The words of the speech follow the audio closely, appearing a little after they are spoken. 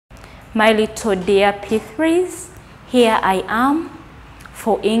My little dear P3s, here I am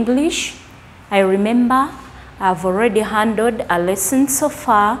for English. I remember I've already handled a lesson so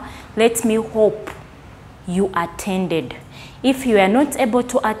far. Let me hope you attended. If you are not able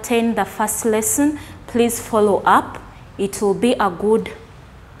to attend the first lesson, please follow up. It will be a good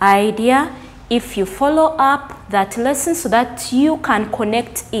idea if you follow up that lesson so that you can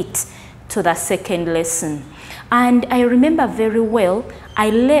connect it to the second lesson. And I remember very well, I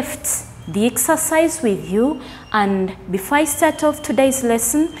left the exercise with you, and before I start off today's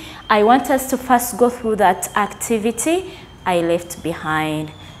lesson, I want us to first go through that activity I left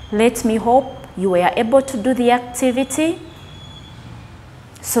behind. Let me hope you were able to do the activity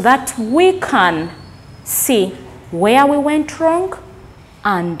so that we can see where we went wrong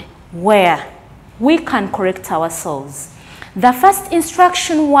and where we can correct ourselves. The first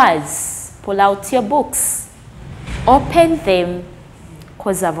instruction was, pull out your books, open them,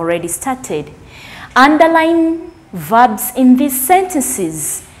 because I've already started. Underline verbs in these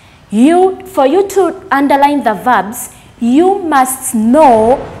sentences. For you to underline the verbs, you must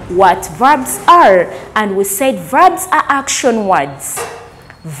know what verbs are. And we said verbs are action words.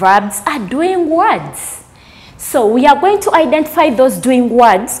 Verbs are doing words. So we are going to identify those doing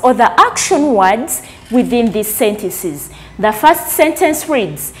words or the action words within these sentences. The first sentence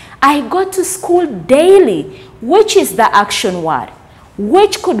reads, I go to school daily. Which is the action word?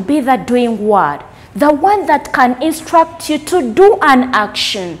 Which could be the doing word? The one that can instruct you to do an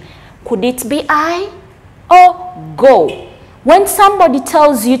action. Could it be I or go? When somebody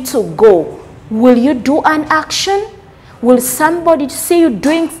tells you to go, will you do an action? Will somebody see you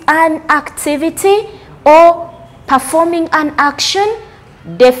doing an activity or performing an action?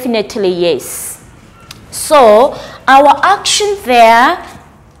 Definitely yes. So our action there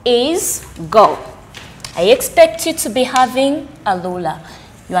is go. I expect you to be having a ruler.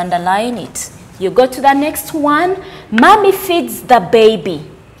 You underline it. You go to the next one. Mommy feeds the baby.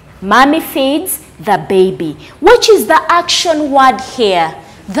 Mommy feeds the baby. Which is the action word here?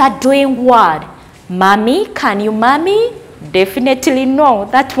 The doing word. Mommy, can you mommy? Definitely no.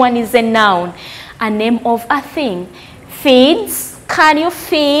 That one is a noun. A name of a thing. Feeds. Can you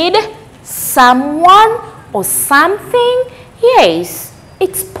feed someone or something? Yes,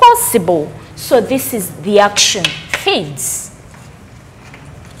 it's possible. So this is the action, feeds.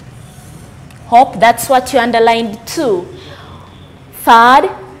 Hope that's what you underlined too.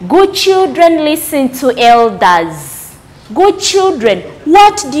 Third, good children listen to elders. Good children,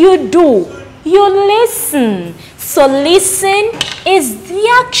 what do? You listen. So listen is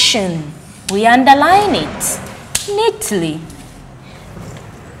the action. We underline it neatly.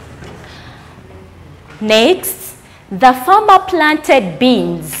 Next, the farmer planted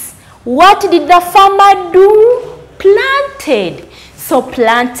beans. What did the farmer do? Planted. So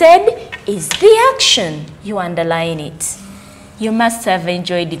planted is the action. You underline it. You must have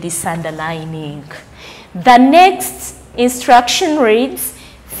enjoyed this underlining. The next instruction reads,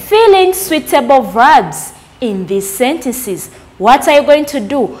 fill in suitable verbs in these sentences. What are you going to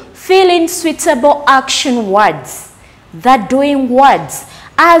do? Fill in suitable action words, the doing words.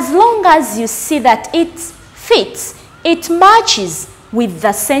 As long as you see that it fits, it matches with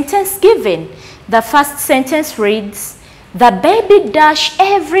the sentence given. The first sentence reads, the baby dash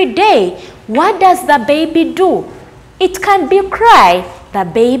every day. What does the baby do? It can be cry. The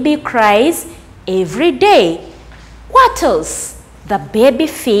baby cries every day. What else? The baby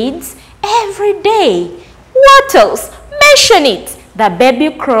feeds every day. What else? Mention it. The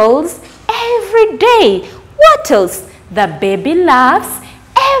baby crawls every day. What else? The baby laughs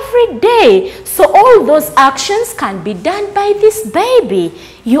every day. So all those actions can be done by this baby.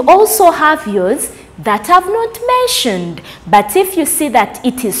 You also have yours that I've not mentioned. But if you see that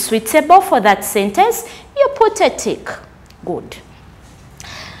it is suitable for that sentence, you put a tick. Good.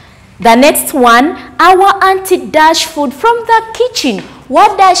 The next one, our auntie dash food from the kitchen.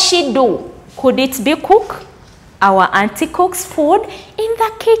 What does she do? Could it be cook? Our auntie cooks food in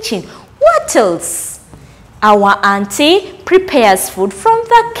the kitchen. What else? Our auntie prepares food from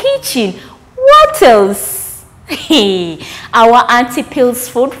the kitchen. What else? Our auntie peels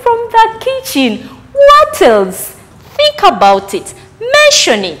food from the kitchen. What else? Think about it.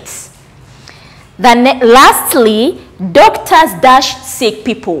 Mention it. Lastly, doctors dash sick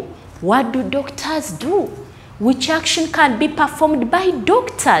people. What do doctors do? Which action can be performed by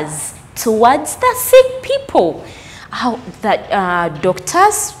doctors towards the sick people? How the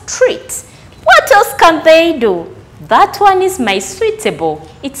doctors treat. What else can they do? That one is my suitable.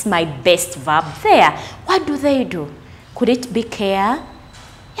 It's my best verb there. What do they do? Could it be care?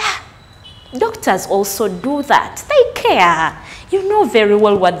 Yeah. Doctors also do that. They care. You know very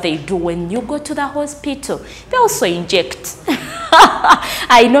well what they do when you go to the hospital. They also inject.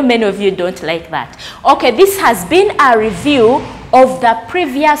 I know many of you don't like that. Okay, this has been a review of the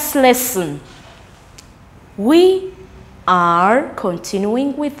previous lesson. We are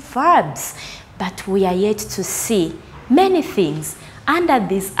continuing with verbs, but we are yet to see many things under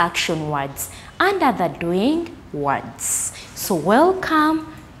these action words, under the doing words. So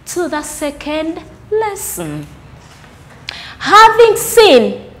welcome to the second lesson. Having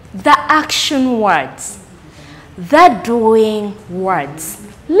seen the action words, the doing words,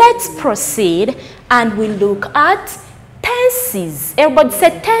 let's proceed and we look at tenses. Everybody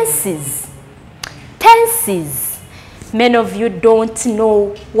say tenses. Tenses. Many of you don't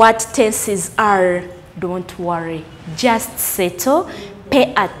know what tenses are. Don't worry. Just settle,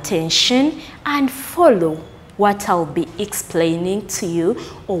 pay attention, and follow what I'll be explaining to you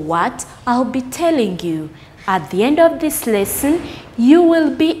or what I'll be telling you. At the end of this lesson, you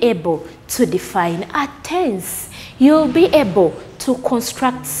will be able to define a tense. You'll be able to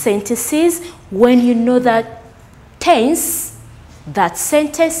construct sentences when you know that tense that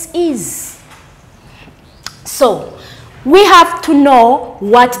sentence is. So, we have to know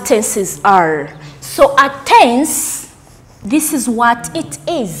what tenses are. So, a tense, this is what it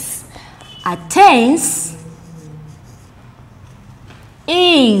is. A tense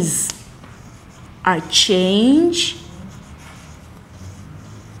is a change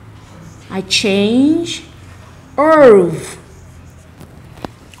of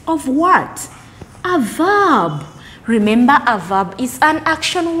what? A verb. Remember, a verb is an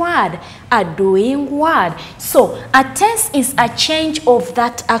action word, a doing word. So, a tense is a change of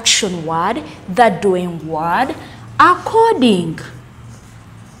that action word, the doing word, according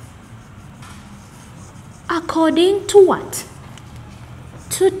to what?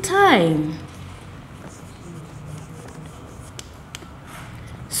 To time.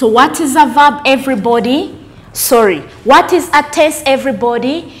 So what is a verb, everybody? Sorry, what is a tense,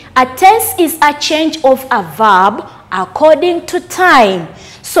 everybody? A tense is a change of a verb according to time.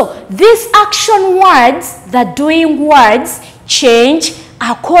 So these action words, the doing words, change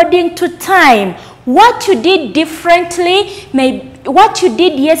according to time. What you did differently, what you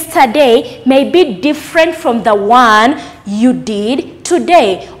did yesterday may be different from the one you did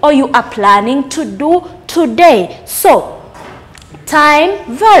today or you are planning to do today. So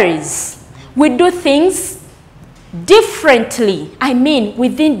time varies. We do things differently. I mean,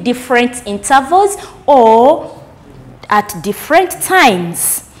 within different intervals or at different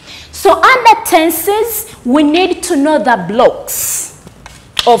times. So under tenses, we need to know the blocks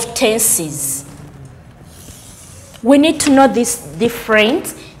of tenses. We need to know these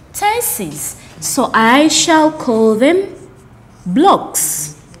different tenses. So I shall call them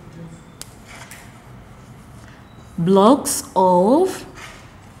blocks. Blocks of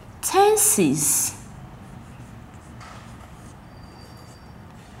tenses.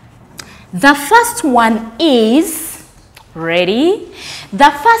 The first one is, ready?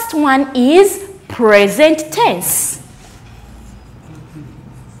 The first one is present tense.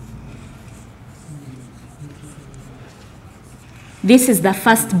 This is the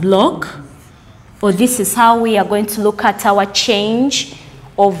first block, or this is how we are going to look at our change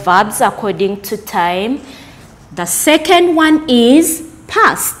of verbs according to time. The second one is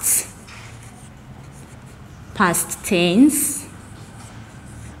past tense.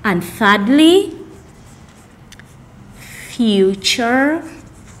 And thirdly, future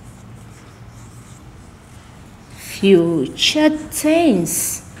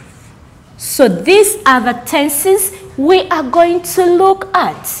tense. So these are the tenses we are going to look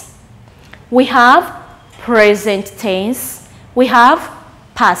at. We have present tense, we have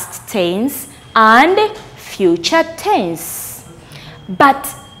past tense, and future tense. But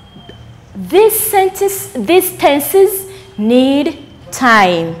these tenses need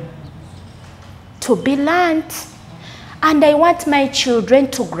time to be learned. And I want my children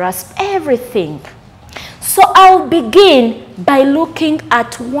to grasp everything. So I'll begin by looking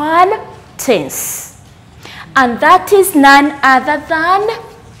at one tense. And that is none other than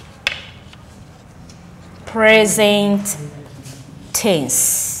present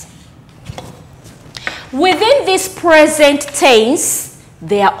tense. Within this present tense,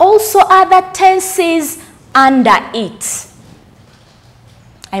 there are also other tenses under it.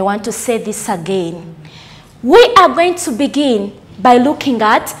 I want to say this again. We are going to begin by looking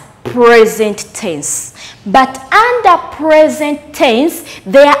at present tense. But under present tense,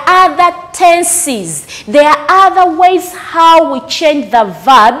 there are other tenses. There are other ways how we change the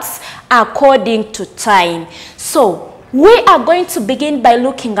verbs according to time. So, we are going to begin by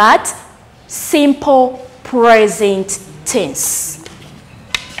looking at simple present tense.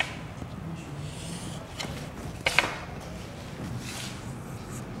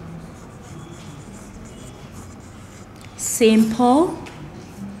 Simple,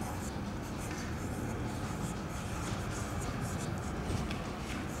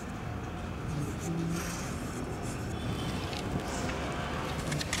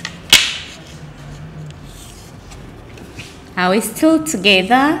 are we still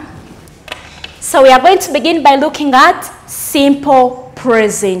together? So we are going to begin by looking at simple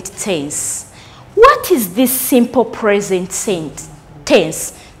present tense. What is this simple present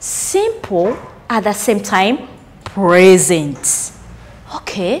tense? Simple at the same time present.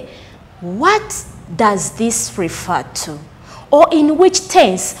 Okay, what does this refer to? Or in which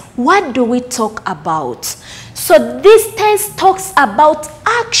tense, what do we talk about? So this tense talks about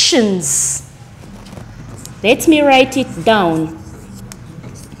actions. Let me write it down.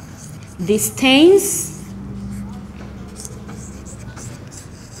 This tense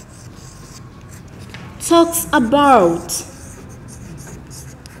talks about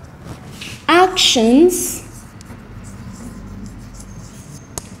actions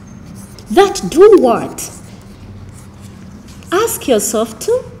that do what? Ask yourself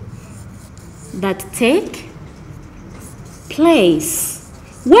to. That take place.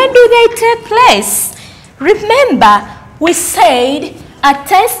 When do they take place? Remember, we said a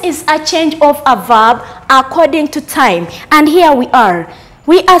tense is a change of a verb according to time. And here we are.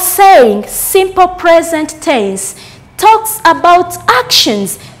 We are saying simple present tense talks about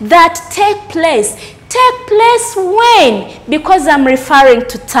actions that take place. Take place when? Because I'm referring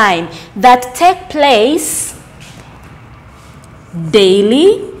to time. That take place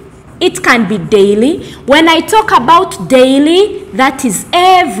daily. It can be daily. When I talk about daily, that is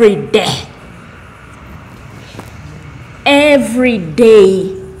every day. Every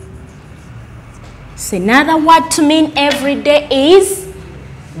day. So another word to mean every day is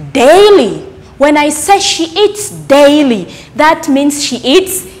daily. When I say she eats daily, that means she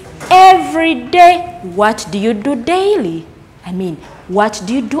eats every day. What do you do daily? I mean, what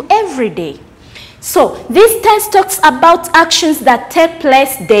do you do every day? So this tense talks about actions that take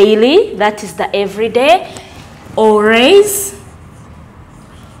place daily. That is the everyday. Always.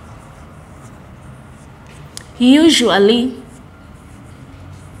 Usually.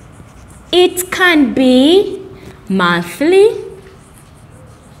 It can be monthly.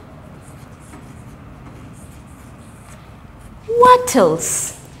 What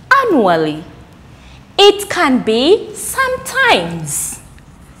else? Annually. It can be sometimes.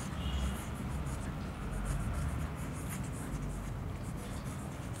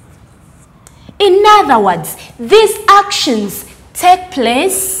 In other words, these actions take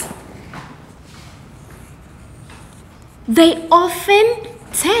place. They often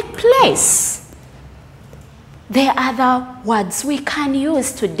take place. There are other words we can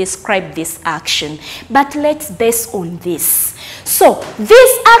use to describe this action, but let's base on this. So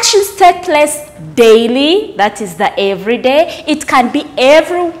these actions take place daily, that is the everyday. It can be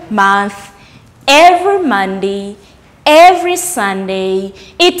every month, every Monday, every Sunday.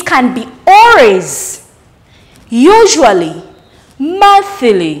 It can be always, usually,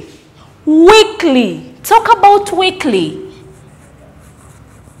 monthly, weekly. Talk about weekly.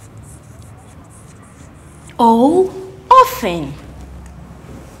 Or often.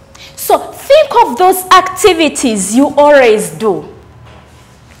 So think of those activities you always do.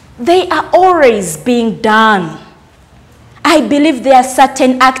 They are always being done. I believe there are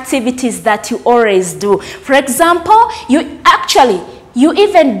certain activities that you always do. For example, you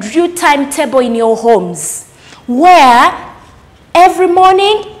even drew timetable in your homes where every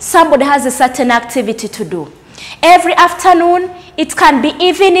morning somebody has a certain activity to do. Every afternoon, it can be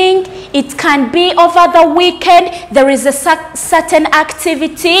evening, it can be over the weekend, there is a certain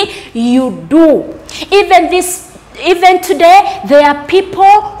activity you do. Even today, there are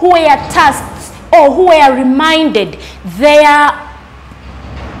people who were tasked or who were reminded their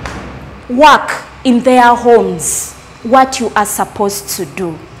work in their homes, what you are supposed to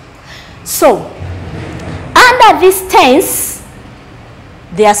do. So, under this tense,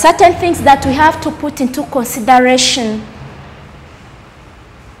 there are certain things that we have to put into consideration.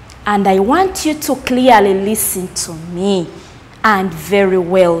 And I want you to clearly listen to me and very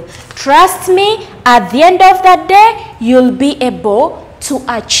well. Trust me, at the end of the day, you'll be able to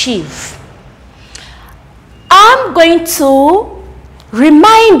achieve. I'm going to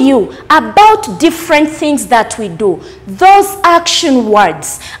remind you about different things that we do, those action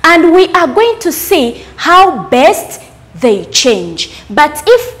words, and we are going to see how best they change. But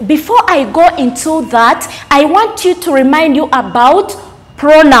before I go into that, I want you to remind you about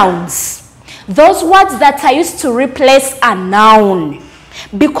pronouns. those words that are used to replace a noun,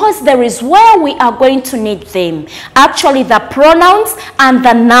 because there is where we are going to need them. Actually, the pronouns and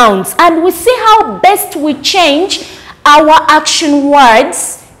the nouns. And we see how best we change our action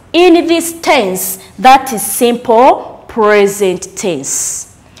words in this tense, that is simple present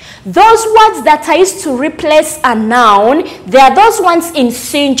tense. Those words that are used to replace a noun, they are those ones in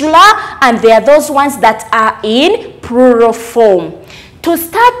singular and they are those ones that are in plural form. To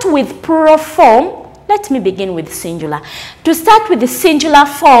start with plural form, let me begin with singular. To start with the singular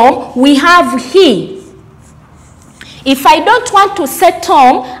form, we have he. If I don't want to say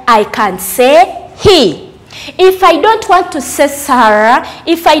Tom, I can say he. If I don't want to say Sarah,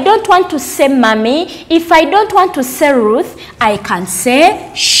 if I don't want to say Mommy, if I don't want to say Ruth, I can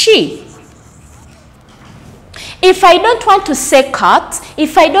say she. If I don't want to say cat,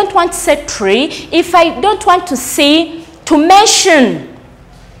 if I don't want to say tree, if I don't want to mention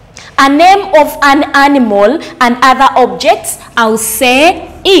a name of an animal and other objects, I'll say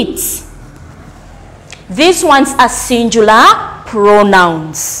it. These ones are singular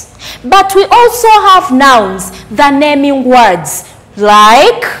pronouns. But we also have nouns, the naming words,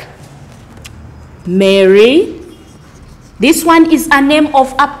 like Mary. This one is a name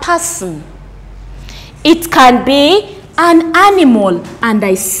of a person. It can be an animal, and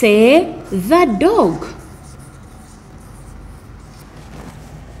I say the dog.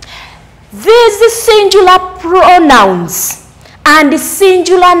 These singular pronouns and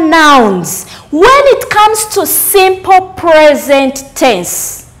singular nouns, when it comes to simple present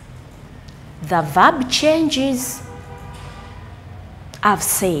tense, the verb changes. I've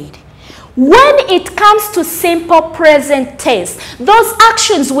said, when it comes to simple present tense, those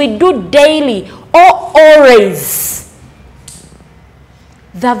actions we do daily or always,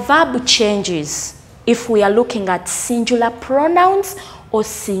 the verb changes if we are looking at singular pronouns or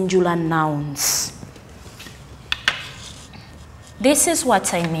singular nouns. This is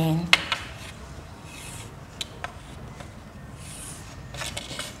what I mean.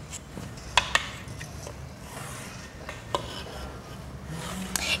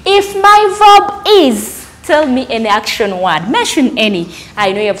 If my verb is, tell me any action word. Mention any.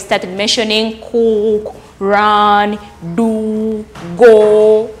 I know you have started mentioning cook, run, do,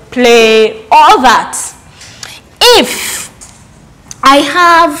 go, play, all that. If I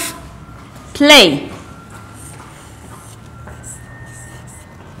have play,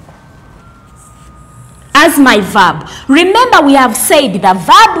 as my verb, remember we have said the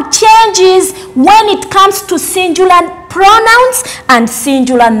verb changes when it comes to singular pronouns and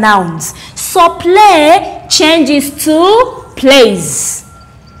singular nouns. So play changes to plays.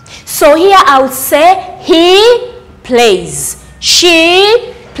 So here I would say he plays,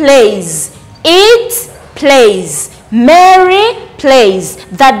 she plays, it plays, Mary plays,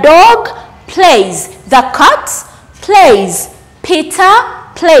 the dog plays, the cat plays, Peter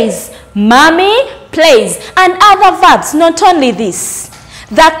plays, Mommy plays, and other verbs. Not only this,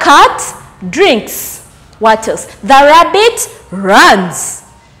 the cat drinks. What else? The rabbit runs.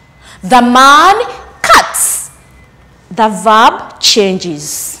 The man cuts. The verb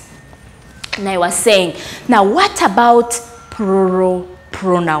changes. And I was saying, now what about plural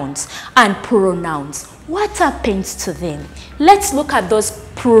pronouns and pronouns? What happens to them? Let's look at those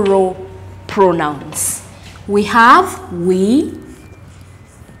plural pronouns. We have we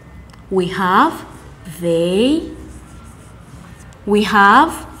have they, we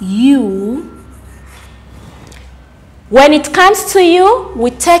have you. When it comes to you,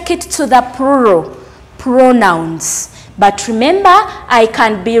 we take it to the plural pronouns. But remember, I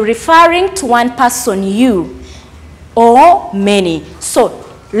can be referring to one person, you, or many. So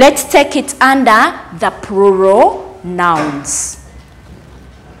let's take it under the plural nouns.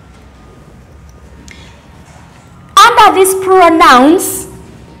 Under these plural nouns,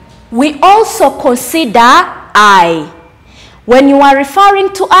 we also consider I. When you are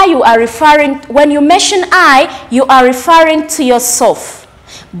referring to I, when you mention I, you are referring to yourself.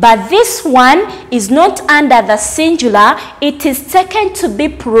 But this one is not under the singular, it is taken to be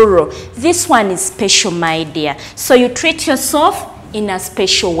plural. This one is special, my dear. So you treat yourself in a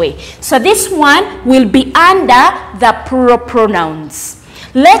special way. So this one will be under the plural pronouns.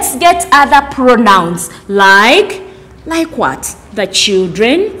 Let's get other pronouns like what? The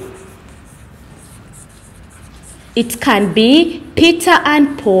children. It can be Peter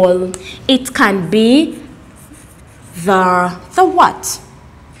and Paul. It can be the what?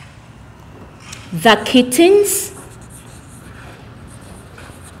 The kittens.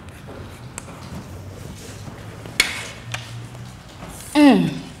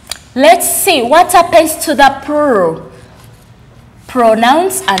 Let's see what happens to the plural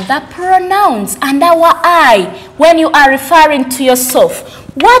Pronouns under pronouns, under our I. When you are referring to yourself,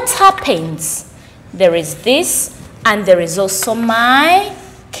 what happens? There is this, and there is also my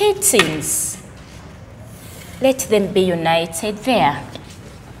kittens. Let them be united there.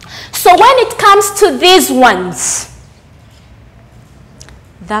 So when it comes to these ones,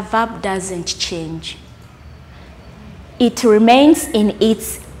 the verb doesn't change. It remains in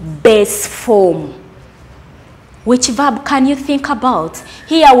its base form. Which verb can you think about?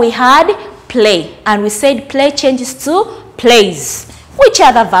 Here we had play, and we said play changes to plays. Which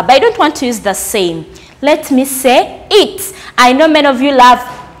other verb? I don't want to use the same. Let me say eat. I know many of you love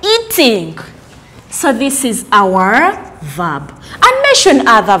eating. So this is our verb. And mention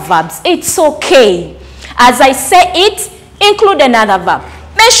other verbs. It's okay. As I say it, include another verb.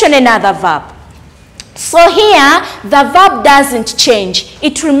 Mention another verb. So here, the verb doesn't change.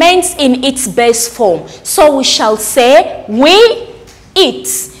 It remains in its base form. So we shall say, we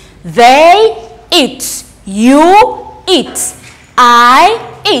eat, they eat, you eat,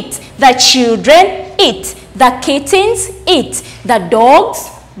 I eat, the children eat, the kittens eat, the dogs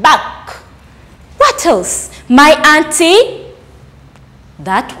bark. What else? My auntie,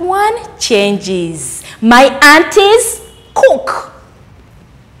 that one changes. My aunties cook.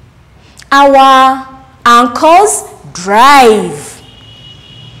 Our uncles drive.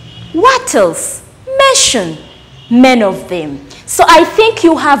 What else? Mention many of them. So I think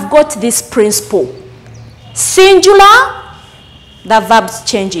you have got this principle. Singular, the verb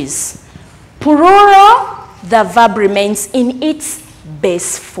changes. Plural, the verb remains in its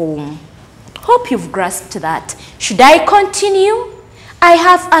base form. Hope you've grasped that. Should I continue? I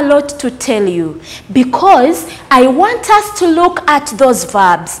have a lot to tell you because I want us to look at those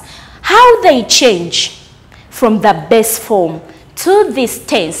verbs, how they change from the base form to this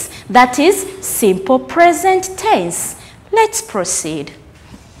tense, that is simple present tense. Let's proceed.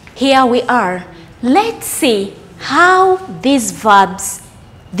 Here we are. Let's see how these verbs,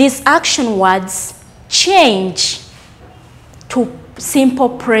 these action words, change to simple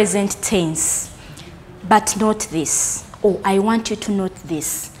present tense. But note this. Oh, I want you to note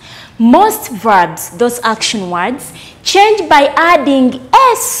this. Most verbs, those action words, change by adding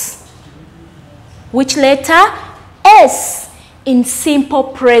s. Which letter? S in simple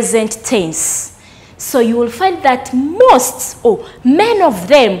present tense. So you will find that many of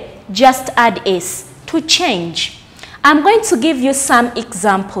them just add s to change. I'm going to give you some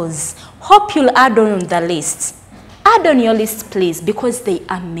examples. Hope you'll add on the list. Add on your list, please, because they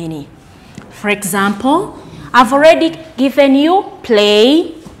are many. For example, I've already given you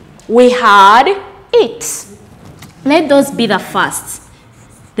play, we had, eat. Let those be the first.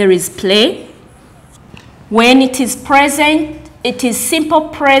 There is play. When it is present, it is simple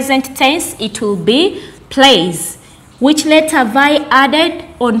present tense, it will be plays. Which letter have I added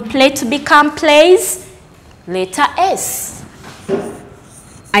on play to become plays? Letter S.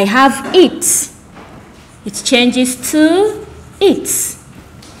 I have eat. It changes to eats.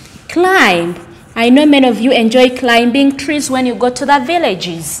 Climb. I know many of you enjoy climbing trees when you go to the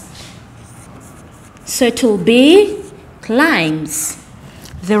villages. So it will be climbs.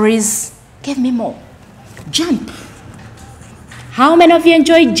 There is, give me more, jump. How many of you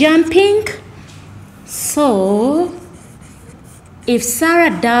enjoy jumping? So, if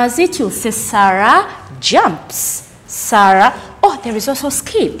Sarah does it, you'll say Sarah jumps. Sarah, oh, there is also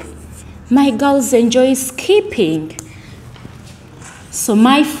skip. My girls enjoy skipping. So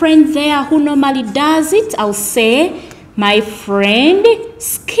my friend there who normally does it, I'll say my friend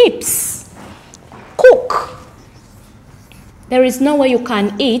skips. Cook. There is no way you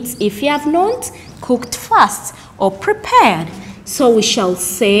can eat if you have not cooked first or prepared. So we shall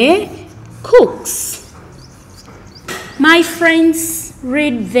say cooks. My friends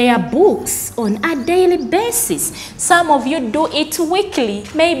read their books on a daily basis. Some of you do it weekly,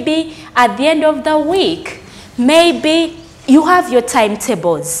 maybe at the end of the week. Maybe you have your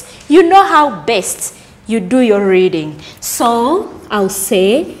timetables. You know how best you do your reading. So I'll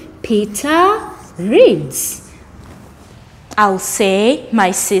say Peter reads. I'll say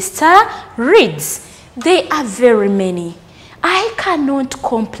my sister reads. They are very many. I cannot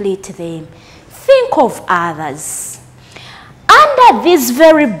complete them. Think of others. Under these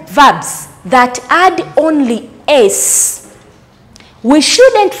very verbs that add only s, we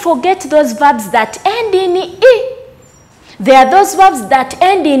shouldn't forget those verbs that end in e. There are those verbs that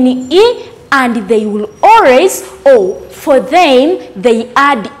end in e and they will always, for them, they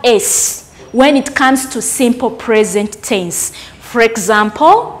add s when it comes to simple present tense. For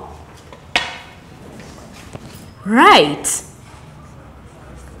example, write.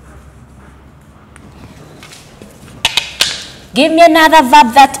 Give me another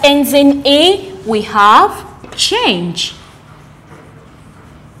verb that ends in E. We have change.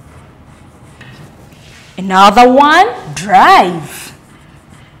 Another one, drive.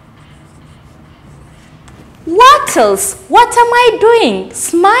 What else? What am I doing?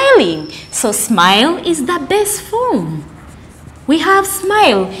 Smiling. So smile is the best form. We have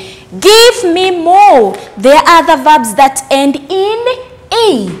smile. Give me more. There are the verbs that end in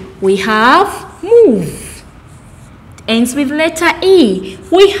E. We have move. It ends with letter E.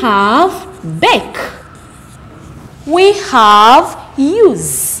 We have bake. We have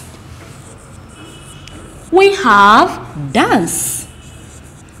use. We have dance.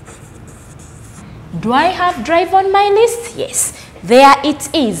 Do I have drive on my list? Yes. There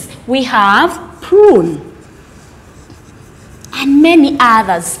it is. We have prune. And many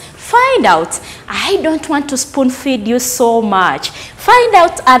others. Find out. I don't want to spoon feed you so much. Find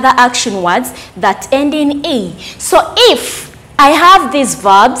out other action words that end in E. So if I have these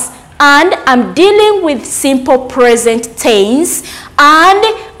verbs and I'm dealing with simple present tense and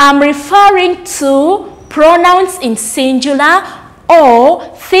I'm referring to pronouns in singular or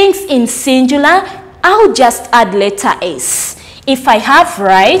things in singular, I'll just add letter S. If I have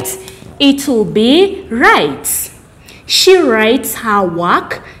write, it will be writes. She writes her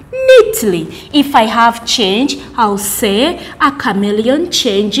work neatly. If I have change, I'll say a chameleon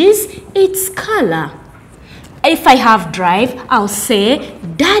changes its color. If I have drive, I'll say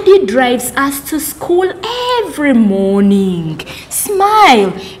Daddy drives us to school every morning.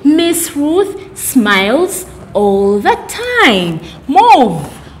 Smile. Miss Ruth smiles all the time.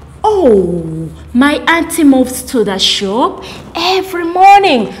 Move. Oh, my auntie moves to the shop every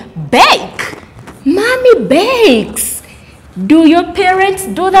morning. Bake. Mommy bakes. Do your parents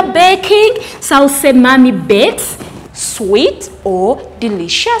do the baking? So I'll say Mommy bakes sweet or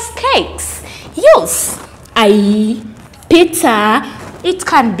delicious cakes. Use. Peter, it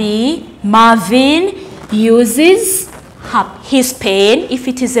can be Marvin uses his pen. If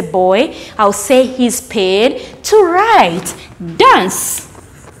it is a boy, I'll say his pen to write. Dance.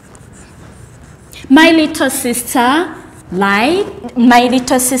 My little sister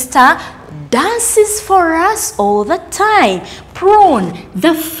dances for us all the time. Prune.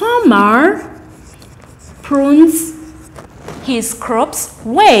 The farmer prunes his crops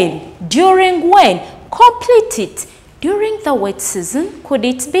when? During when? Complete it. During the wet season, could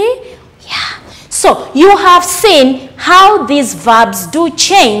it be? Yeah. So you have seen how these verbs do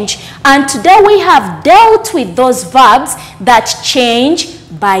change, and today we have dealt with those verbs that change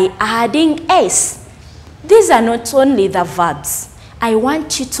by adding S. These are not only the verbs. I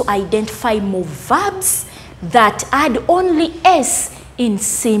want you to identify more verbs that add only S in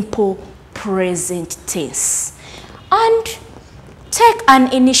simple present tense. And take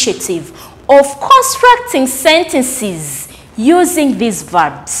an initiative of constructing sentences using these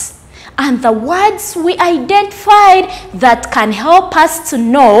verbs and the words we identified that can help us to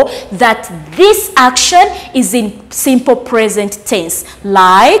know that this action is in simple present tense,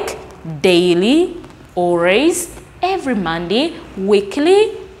 like daily, always, every Monday,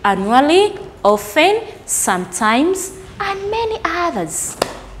 weekly, annually, often, sometimes, and many others.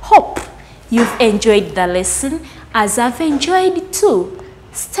 Hope you've enjoyed the lesson as I've enjoyed it too.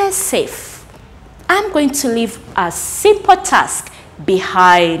 Stay safe. I'm going to leave a simple task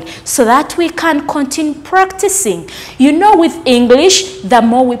behind so that we can continue practicing. You know, with English, the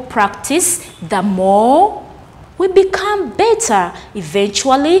more we practice, the more we become better.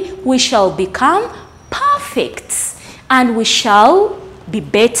 Eventually, we shall become perfect and we shall be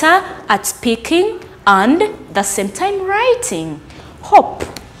better at speaking and at the same time writing. Hope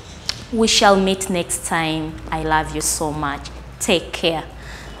we shall meet next time. I love you so much. Take care.